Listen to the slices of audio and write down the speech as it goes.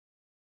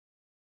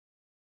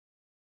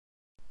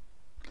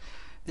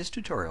This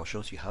tutorial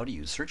shows you how to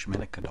use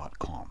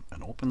SearchMedica.com,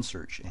 an open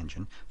search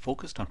engine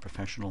focused on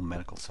professional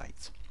medical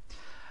sites.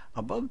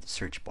 Above the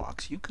search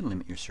box, you can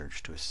limit your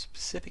search to a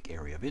specific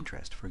area of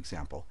interest, for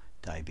example,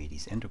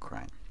 diabetes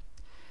endocrine.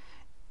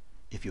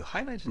 If you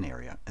highlight an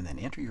area and then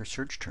enter your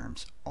search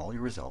terms, all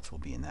your results will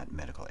be in that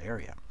medical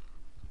area.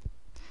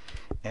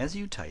 As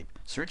you type,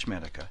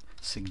 SearchMedica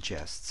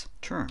suggests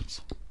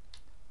terms.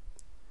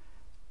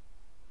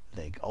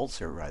 Leg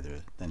ulcer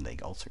rather than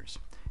leg ulcers.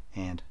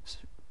 And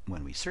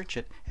when we search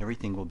it,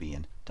 everything will be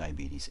in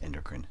diabetes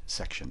endocrine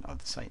section of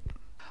the site.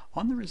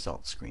 On the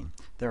results screen,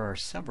 there are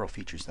several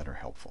features that are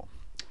helpful.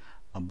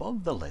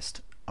 Above the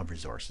list of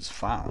resources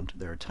found,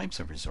 there are types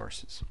of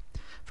resources.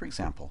 For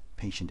example,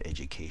 patient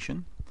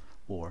education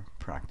or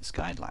practice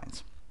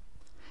guidelines.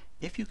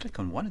 If you click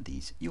on one of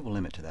these, you will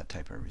limit to that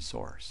type of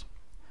resource.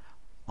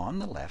 On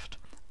the left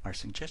are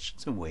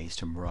suggestions of ways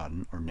to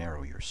broaden or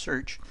narrow your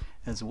search,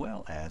 as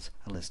well as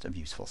a list of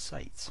useful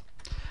sites.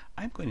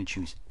 I'm going to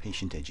choose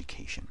patient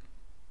education.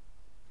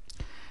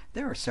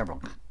 There are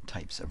several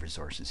types of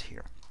resources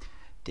here.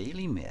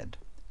 DailyMed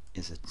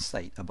is a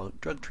site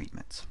about drug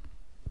treatments.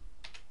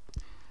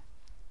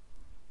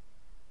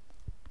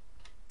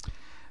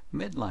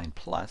 Medline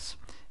Plus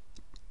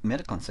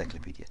Medical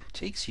Encyclopedia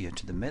takes you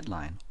to the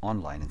Medline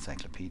online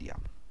encyclopedia.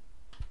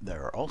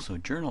 There are also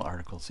journal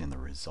articles in the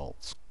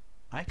results.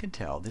 I can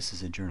tell this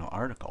is a journal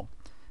article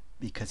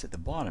because at the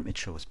bottom it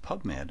shows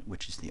PubMed,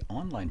 which is the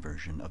online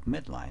version of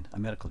Medline, a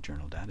medical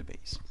journal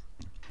database.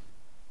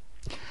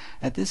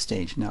 At this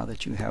stage, now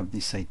that you have the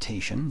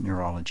citation,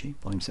 Neurology,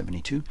 Volume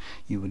 72,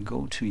 you would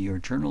go to your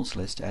journals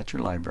list at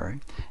your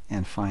library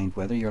and find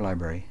whether your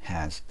library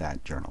has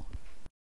that journal.